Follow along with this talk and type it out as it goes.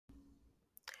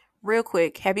Real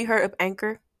quick, have you heard of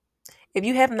Anchor? If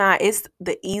you have not, it's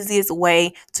the easiest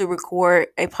way to record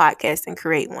a podcast and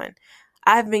create one.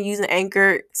 I've been using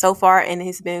Anchor so far and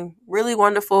it's been really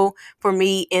wonderful for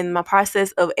me in my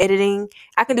process of editing.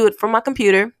 I can do it from my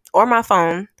computer or my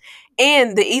phone.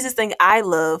 And the easiest thing I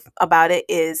love about it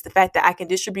is the fact that I can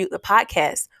distribute the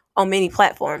podcast on many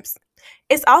platforms.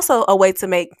 It's also a way to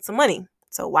make some money.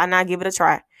 So why not give it a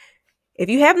try? If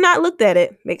you have not looked at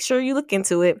it, make sure you look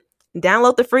into it.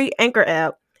 Download the free Anchor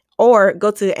app or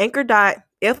go to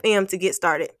anchor.fm to get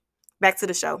started. Back to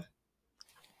the show.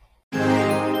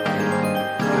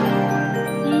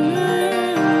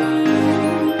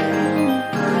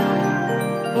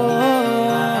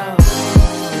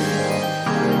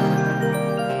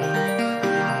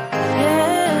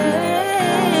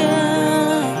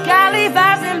 Godly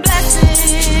vibes and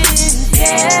blessings,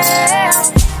 yeah.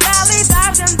 Godly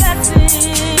vibes and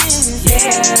blessings,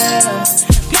 yeah.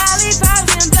 Godly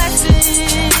vibes and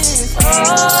blessings,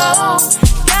 oh.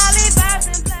 Godly vibes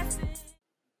and blessings.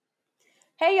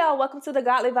 Hey y'all, welcome to the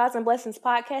Godly Vibes and Blessings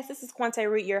podcast. This is Quante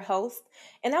Reed, your host,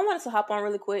 and I wanted to hop on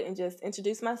really quick and just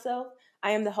introduce myself.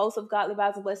 I am the host of Godly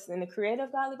Vibes and Blessings and the creator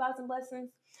of Godly Vibes and Blessings,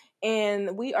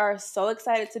 and we are so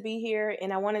excited to be here.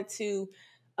 And I wanted to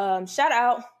shout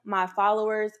out my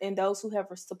followers and those who have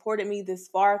supported me this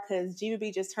far because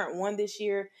GVB just turned 1 this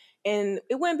year, and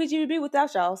it wouldn't be GVB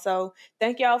without y'all. So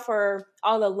thank y'all for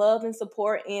all the love and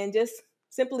support, and just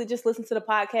simply just listen to the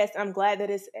podcast. I'm glad that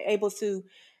it's able to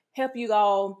help you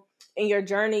all in your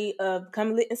journey of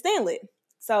becoming lit and staying lit.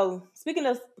 So speaking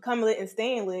of becoming lit and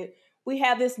staying lit, we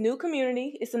have this new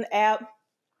community. It's an app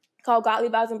called Godly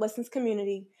Vibes and Blessings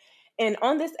Community. And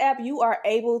on this app, you are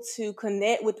able to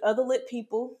connect with other lit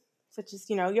people, such as,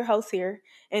 your host here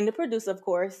and the producer, of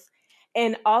course.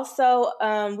 And also,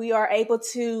 we are able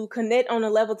to connect on a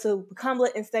level to become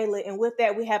lit and stay lit. And with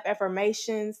that, we have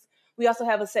affirmations. We also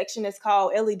have a section that's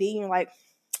called LED. And like,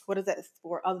 what is that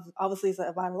for? Obviously, it's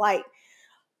about light.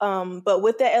 But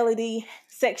with that LED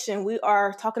section, we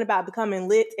are talking about becoming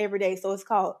lit every day. So it's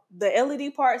called, the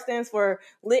LED part stands for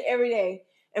lit every day.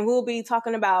 And we'll be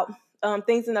talking about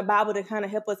things in the Bible to kind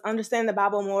of help us understand the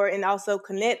Bible more and also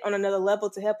connect on another level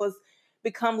to help us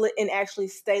become lit and actually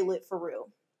stay lit for real.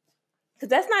 Because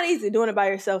that's not easy doing it by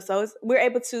yourself. So we're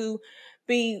able to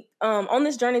be on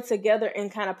this journey together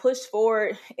and kind of push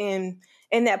forward in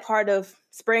that part of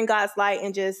spreading God's light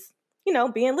and just,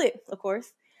 being lit, of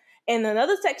course. And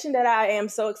another section that I am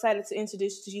so excited to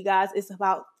introduce to you guys is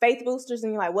about faith boosters.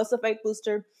 And you're like, what's a faith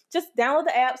booster? Just download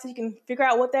the app so you can figure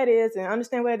out what that is and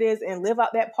understand what it is and live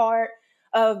out that part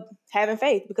of having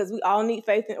faith, because we all need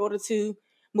faith in order to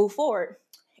move forward.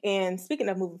 And speaking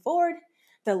of moving forward,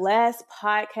 the last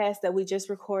podcast that we just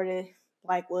recorded,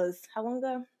 was how long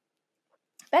ago?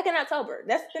 Back in October.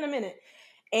 That's been a minute.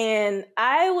 And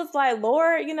I was like,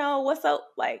 Lord, what's up?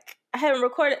 I haven't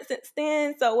recorded since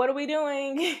then. So what are we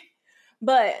doing?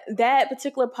 But that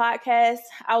particular podcast,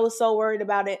 I was so worried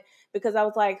about it because I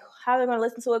was like, how are they going to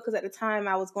listen to it? Because at the time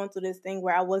I was going through this thing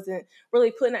where I wasn't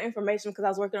really putting out information because I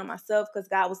was working on myself because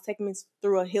God was taking me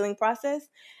through a healing process.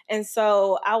 And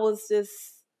so I was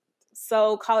just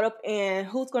so caught up in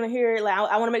who's going to hear it.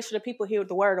 I want to make sure that people hear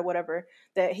the word or whatever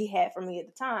that he had for me at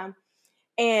the time.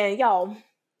 And y'all,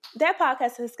 that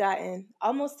podcast has gotten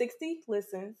almost 60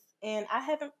 listens and I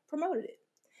haven't promoted it.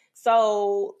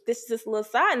 So this is just a little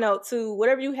side note to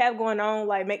whatever you have going on.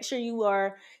 Make sure you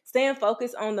are staying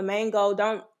focused on the main goal.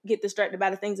 Don't get distracted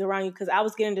by the things around you, because I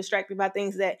was getting distracted by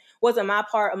things that wasn't my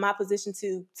part of my position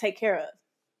to take care of.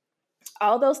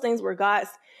 All those things were God's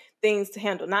things to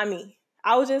handle, not me.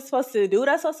 I was just supposed to do what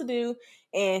I was supposed to do.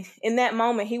 And in that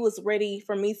moment, he was ready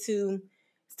for me to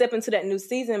step into that new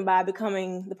season by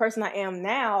becoming the person I am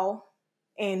now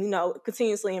and,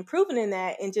 continuously improving in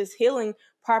that and just healing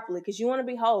properly, because you want to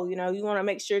be whole. You want to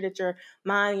make sure that your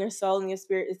mind, your soul, and your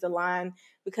spirit is aligned,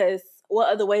 because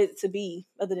what other way is it to be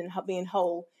other than being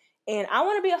whole? And I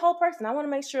want to be a whole person. I want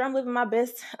to make sure I'm living my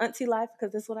best auntie life,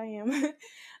 because that's what I am.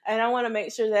 And I want to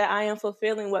make sure that I am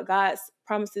fulfilling what God's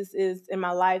promises is in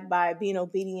my life by being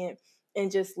obedient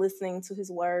and just listening to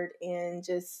his word and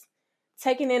just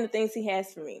taking in the things he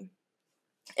has for me.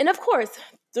 And of course,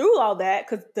 through all that,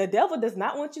 because the devil does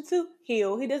not want you to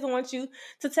heal. He doesn't want you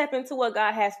to tap into what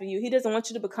God has for you. He doesn't want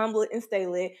you to become lit and stay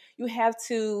lit. You have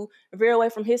to veer away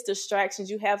from his distractions.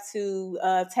 You have to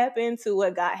tap into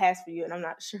what God has for you. And I'm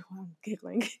not sure why I'm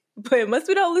giggling, but it must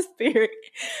be the Holy Spirit.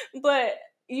 But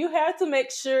you have to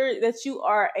make sure that you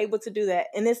are able to do that.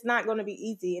 And it's not going to be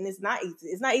easy. And it's not easy.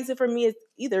 It's not easy for me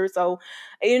either. So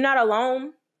you're not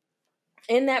alone.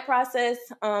 in that process,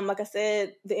 like I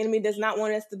said, the enemy does not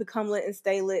want us to become lit and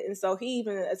stay lit. And so he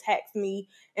even attacks me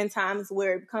in times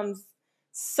where it becomes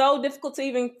so difficult to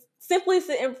even simply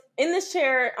sit in this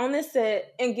chair on this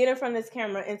set and get in front of this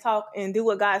camera and talk and do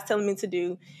what God's telling me to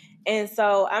do. And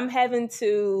so I'm having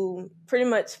to pretty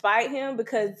much fight him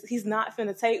because he's not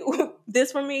finna take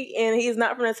this from me, and he's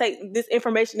not finna take this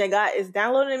information that God is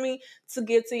downloading me to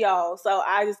give to y'all. So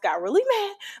I just got really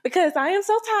mad because I am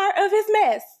so tired of his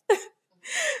mess.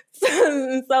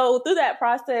 So through that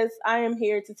process, I am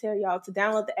here to tell y'all to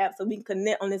download the app so we can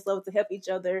connect on this level to help each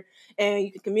other, and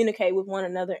you can communicate with one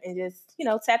another and just,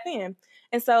 tap in.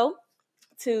 And so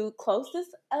to close this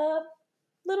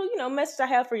little, message I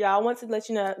have for y'all, I want to let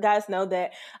guys know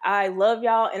that I love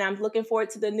y'all, and I'm looking forward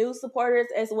to the new supporters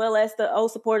as well as the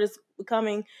old supporters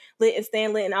becoming lit and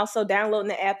staying lit, and also downloading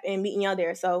the app and meeting y'all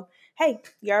there. So, hey,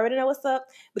 you already know what's up.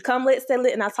 Become lit, stay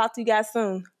lit, and I'll talk to you guys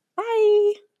soon.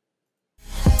 Bye.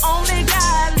 Only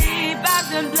godly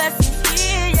vibes and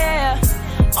blessings, yeah.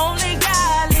 Only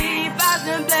godly vibes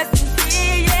and blessings.